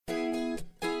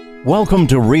Welcome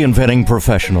to Reinventing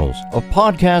Professionals, a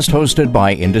podcast hosted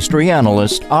by industry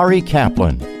analyst Ari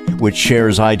Kaplan, which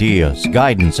shares ideas,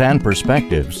 guidance, and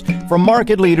perspectives from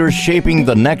market leaders shaping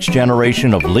the next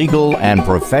generation of legal and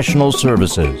professional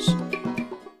services.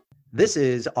 This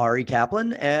is Ari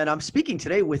Kaplan, and I'm speaking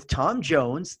today with Tom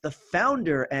Jones, the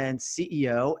founder and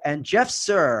CEO, and Jeff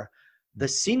Sir, the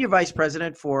Senior Vice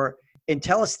President for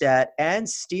Intellestat and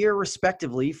Steer,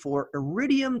 respectively, for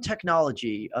Iridium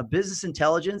Technology, a business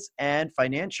intelligence and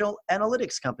financial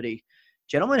analytics company.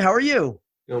 Gentlemen, how are you?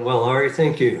 Doing well, Ari.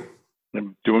 Thank you.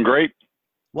 I'm doing great.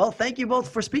 Well, thank you both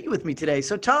for speaking with me today.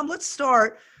 So, Tom, let's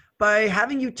start by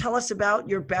having you tell us about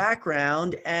your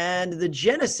background and the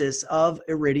genesis of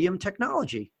Iridium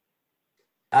Technology.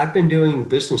 I've been doing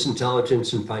business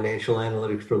intelligence and financial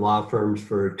analytics for law firms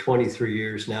for 23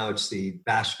 years now. It's the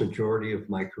vast majority of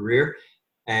my career.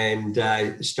 And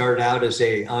I started out as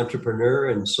an entrepreneur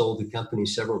and sold the company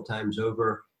several times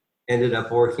over. Ended up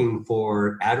working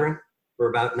for Aderant for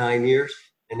about 9 years.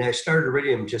 And I started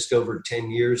Iridium just over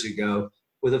 10 years ago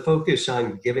with a focus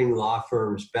on giving law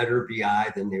firms better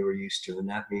BI than they were used to. And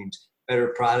that means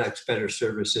better products, better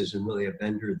services, and really a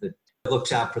vendor that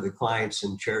looks out for the clients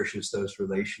and cherishes those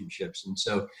relationships. And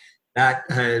so that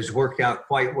has worked out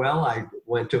quite well. I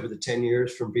went over the 10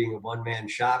 years from being a one-man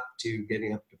shop to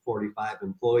getting up to 45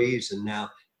 employees, and now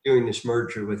doing this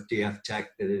merger with DF Tech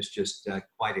that is just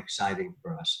quite exciting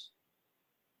for us.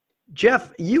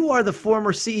 Jeff, you are the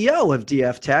former CEO of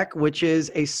DF Tech, which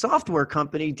is a software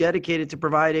company dedicated to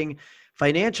providing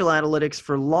financial analytics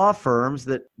for law firms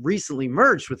that recently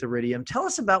merged with Iridium. Tell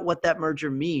us about what that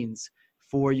merger means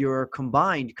for your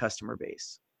combined customer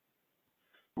base.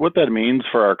 What that means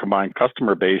for our combined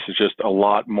customer base is just a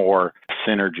lot more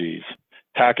synergies.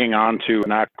 Tacking on to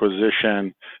an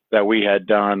acquisition that we had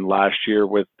done last year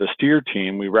with the Steer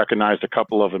team, we recognized a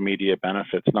couple of immediate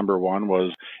benefits. Number one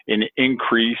was an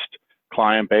increased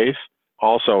client base.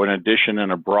 Also, in addition,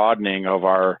 and a broadening of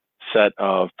our set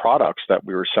of products that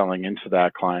we were selling into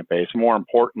that client base. More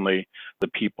importantly, the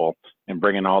people, and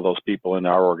bringing all those people into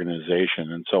our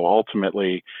organization. And so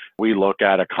ultimately, we look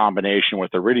at a combination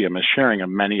with Iridium as sharing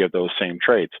many of those same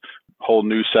traits. A whole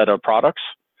new set of products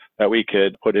that we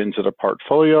could put into the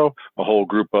portfolio, a whole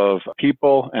group of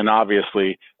people, and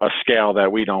obviously a scale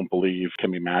that we don't believe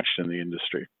can be matched in the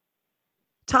industry.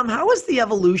 Tom, how has the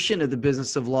evolution of the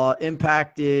business of law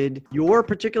impacted your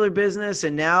particular business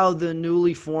and now the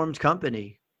newly formed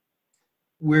company?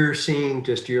 We're seeing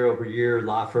just year over year,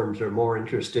 law firms are more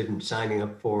interested in signing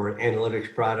up for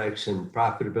analytics products and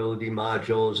profitability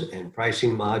modules and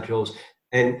pricing modules.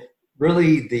 And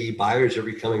really, the buyers are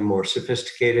becoming more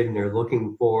sophisticated and they're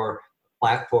looking for a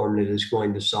platform that is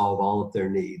going to solve all of their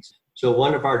needs. So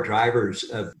one of our drivers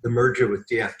of the merger with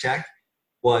DF Tech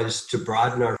was to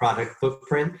broaden our product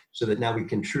footprint so that now we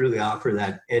can truly offer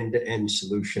that end-to-end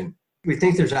solution. We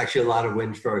think there's actually a lot of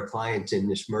wins for our clients in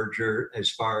this merger as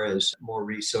far as more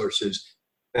resources,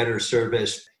 better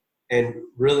service, and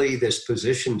really this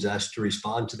positions us to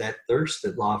respond to that thirst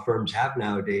that law firms have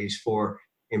nowadays for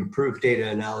improved data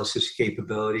analysis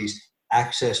capabilities,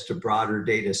 access to broader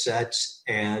data sets,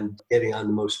 and getting on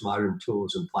the most modern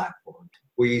tools and platforms.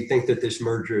 We think that this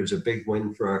merger is a big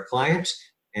win for our clients,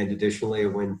 and additionally a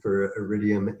win for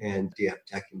Iridium and DF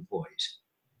Tech employees.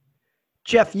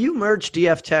 Jeff, you merged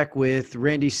DF Tech with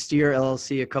Randy Steer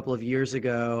LLC a couple of years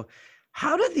ago.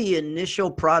 How did the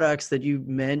initial products that you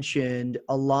mentioned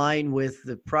align with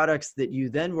the products that you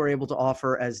then were able to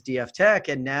offer as DF Tech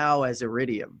and now as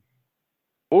Iridium?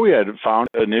 What we had found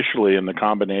initially in the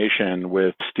combination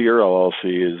with Steer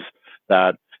LLC is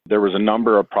that there was a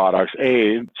number of products,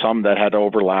 some that had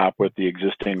overlap with the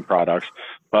existing products,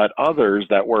 but others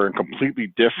that were in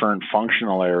completely different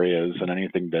functional areas than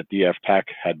anything that DF Tech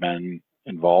had been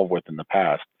involved with in the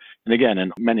past. And again,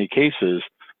 in many cases,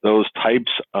 those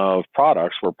types of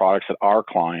products were products that our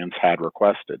clients had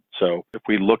requested. So if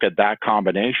we look at that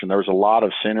combination, there was a lot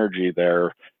of synergy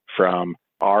there from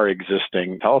our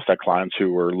existing Intellestat clients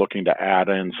who were looking to add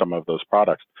in some of those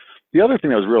products. The other thing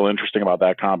that was real interesting about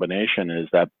that combination is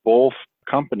that both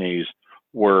companies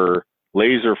were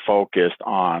laser focused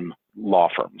on law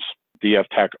firms. DF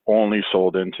Tech only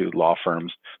sold into law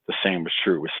firms. The same is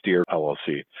true with Steer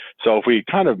LLC. So if we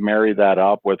kind of marry that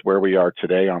up with where we are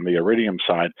today on the Iridium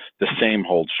side, the same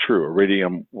holds true.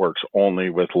 Iridium works only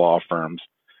with law firms.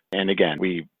 And again,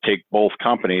 we take both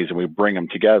companies and we bring them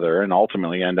together and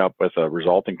ultimately end up with a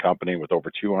resulting company with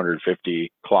over 250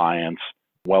 clients,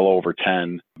 well over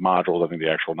 10 modules. I think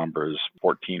the actual number is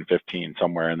 14, 15,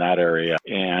 somewhere in that area,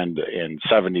 and in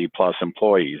 70 plus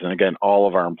employees. And again, all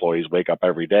of our employees wake up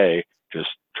every day just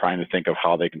trying to think of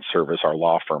how they can service our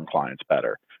law firm clients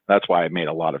better. That's why it made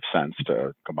a lot of sense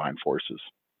to combine forces.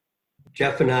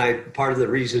 Jeff and I, part of the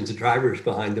reasons, the drivers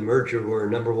behind the merger were,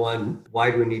 number one,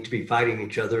 why do we need to be fighting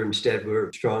each other? Instead,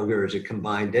 we're stronger as a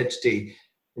combined entity.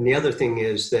 And the other thing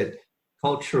is that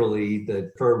culturally,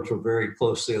 the firms were very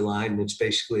closely aligned. It's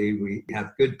basically, we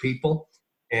have good people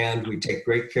and we take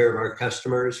great care of our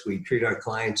customers. We treat our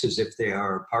clients as if they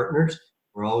are our partners.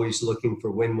 We're always looking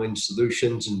for win-win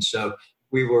solutions. And so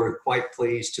we were quite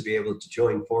pleased to be able to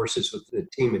join forces with the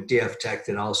team at DF Tech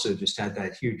that also just had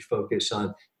that huge focus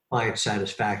on client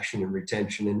satisfaction and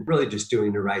retention and really just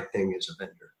doing the right thing as a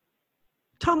vendor.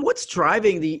 Tom, what's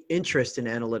driving the interest in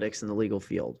analytics in the legal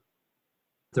field?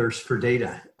 Thirst for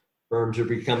data. Firms are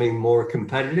becoming more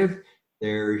competitive.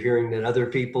 They're hearing that other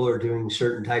people are doing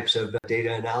certain types of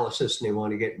data analysis and they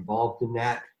want to get involved in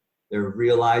that. They're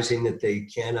realizing that they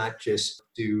cannot just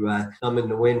do thumb in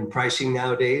the wind pricing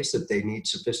nowadays, that they need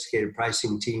sophisticated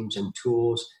pricing teams and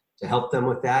tools to help them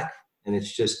with that. And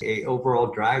it's just a overall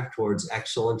drive towards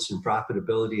excellence and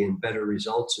profitability and better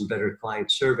results and better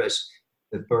client service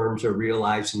that firms are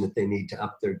realizing that they need to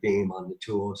up their game on the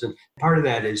tools. And part of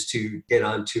that is to get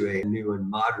onto a new and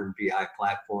modern BI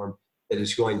platform that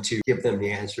is going to give them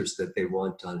the answers that they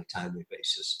want on a timely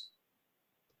basis.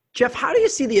 Jeff, how do you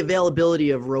see the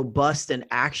availability of robust and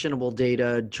actionable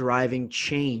data driving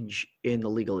change in the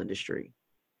legal industry?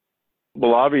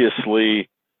 Well, obviously,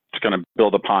 it's going to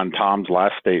build upon Tom's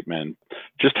last statement.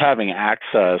 Just having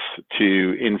access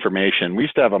to information. We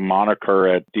used to have a moniker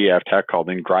at DF Tech called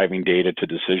driving data to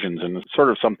decisions, and it's sort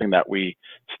of something that we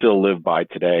still live by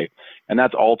today. And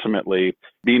that's ultimately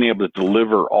being able to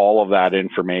deliver all of that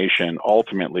information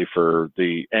ultimately for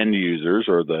the end users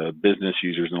or the business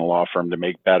users in a law firm to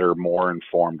make better, more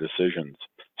informed decisions.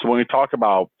 So when we talk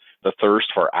about the thirst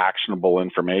for actionable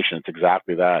information, it's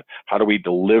exactly that. How do we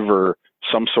deliver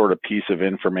some sort of piece of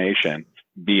information,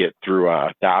 be it through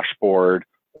a dashboard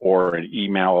or an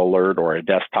email alert or a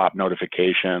desktop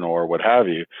notification or what have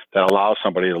you, that allows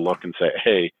somebody to look and say,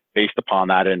 hey, based upon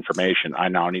that information, I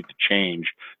now need to change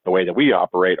the way that we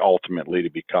operate ultimately to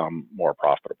become more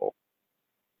profitable.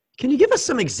 Can you give us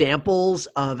some examples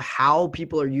of how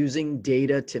people are using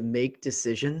data to make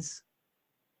decisions?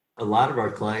 A lot of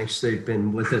our clients, they've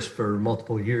been with us for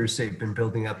multiple years. They've been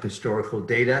building up historical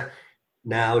data.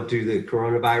 Now, due to the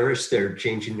coronavirus, they're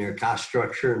changing their cost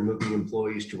structure and moving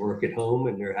employees to work at home,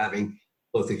 and they're having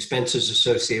both expenses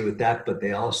associated with that, but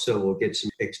they also will get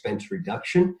some expense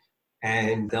reduction.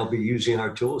 And they'll be using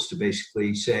our tools to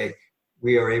basically say,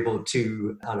 we are able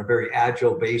to, on a very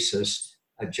agile basis,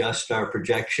 adjust our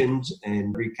projections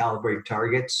and recalibrate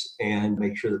targets and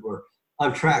make sure that we're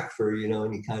on track for,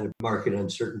 any kind of market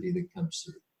uncertainty that comes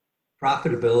through.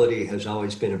 Profitability has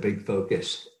always been a big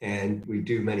focus, and we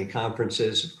do many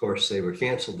conferences. Of course, they were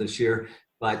canceled this year,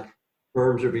 but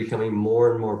firms are becoming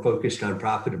more and more focused on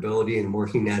profitability and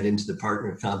working that into the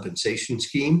partner compensation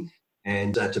scheme.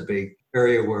 And that's a big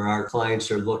area where our clients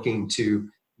are looking to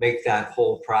make that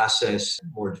whole process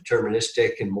more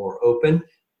deterministic and more open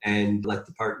and let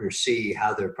the partners see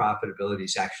how their profitability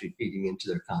is actually feeding into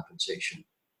their compensation.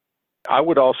 I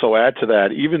would also add to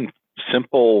that, even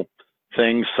simple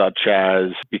things such as,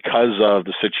 because of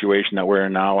the situation that we're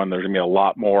in now and there's going to be a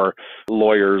lot more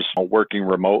lawyers working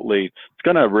remotely, it's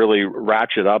going to really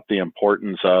ratchet up the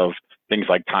importance of things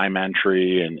like time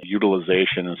entry and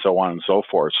utilization and so on and so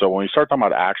forth. So when we start talking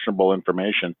about actionable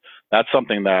information, that's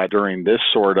something that during this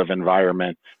sort of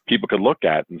environment, people could look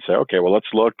at and say, okay, well, let's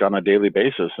look on a daily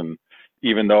basis. And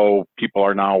even though people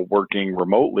are now working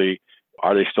remotely,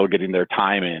 are they still getting their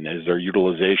time in? Is there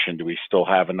utilization? Do we still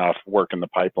have enough work in the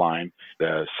pipeline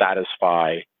to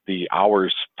satisfy the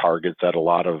hours targets that a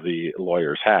lot of the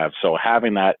lawyers have? So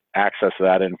having that access to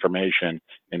that information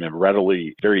in a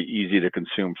readily, very easy to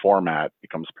consume format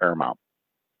becomes paramount.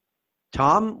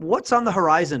 Tom, what's on the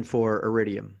horizon for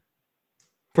Iridium?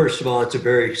 First of all, it's a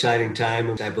very exciting time.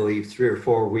 I believe 3 or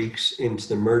 4 weeks into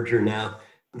the merger now.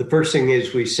 The first thing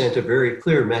is we sent a very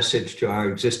clear message to our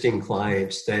existing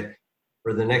clients that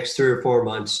for the next 3 or 4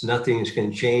 months, nothing is going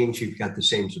to change. You've got the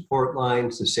same support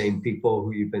lines, the same people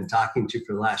who you've been talking to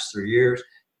for the last 3 years.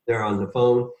 They're on the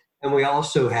phone. And we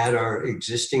also had our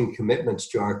existing commitments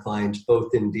to our clients,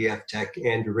 both in DF Tech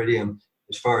and Iridium,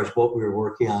 as far as what we were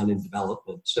working on in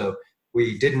development. So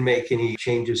we didn't make any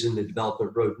changes in the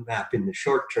development roadmap in the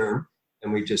short term.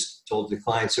 And we just told the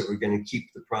clients that we're going to keep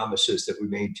the promises that we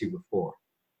made to you before.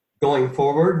 Going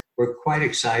forward, we're quite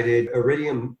excited.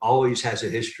 Iridium always has a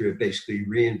history of basically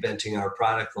reinventing our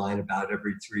product line about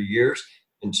every 3 years.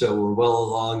 And so we're well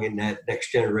along in that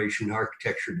next generation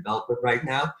architecture development right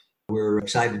now. We're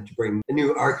excited to bring a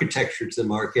new architecture to the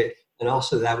market And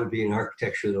also that would be an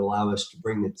architecture that allow us to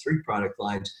bring the 3 product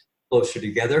lines closer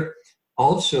together.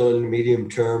 Also in the medium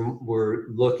term, we're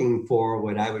looking for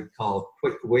what I would call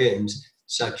quick wins,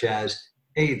 such as,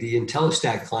 hey, the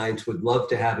IntelliStat clients would love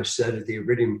to have a set of the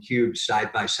Iridium cubes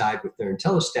side by side with their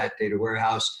IntelliStat data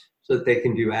warehouse so that they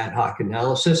can do ad hoc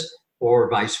analysis, or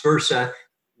vice versa.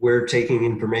 We're taking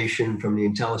information from the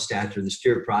IntelliStat or the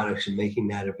Steer products and making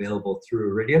that available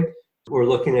through Iridium. We're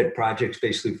looking at projects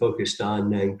basically focused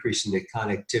on increasing the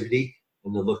connectivity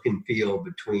and the look and feel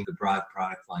between the broad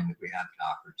product line that we have to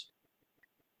offer.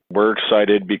 We're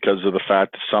excited because of the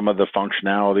fact that some of the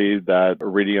functionality that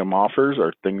Iridium offers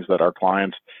are things that our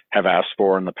clients have asked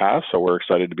for in the past. So we're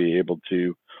excited to be able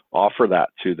to offer that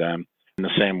to them in the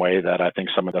same way that I think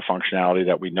some of the functionality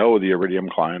that we know the Iridium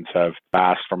clients have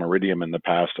asked from Iridium in the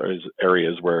past is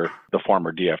areas where the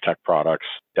former DF Tech products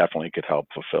definitely could help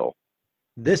fulfill.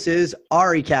 This is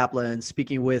Ari Kaplan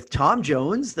speaking with Tom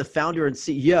Jones, the founder and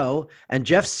CEO, and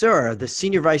Jeff Suhr, the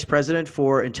Senior Vice President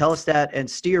for IntelliStat and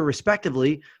Steer,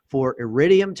 respectively, for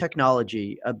Iridium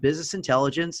Technology, a business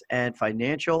intelligence and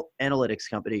financial analytics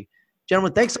company.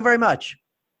 Gentlemen, thanks so very much.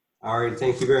 Ari,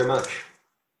 thank you very much.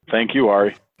 Thank you,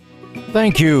 Ari.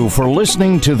 Thank you for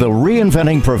listening to the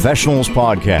Reinventing Professionals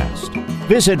podcast.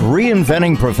 Visit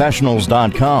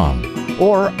reinventingprofessionals.com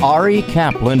or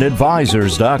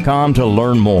arikaplanadvisors.com to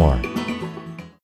learn more.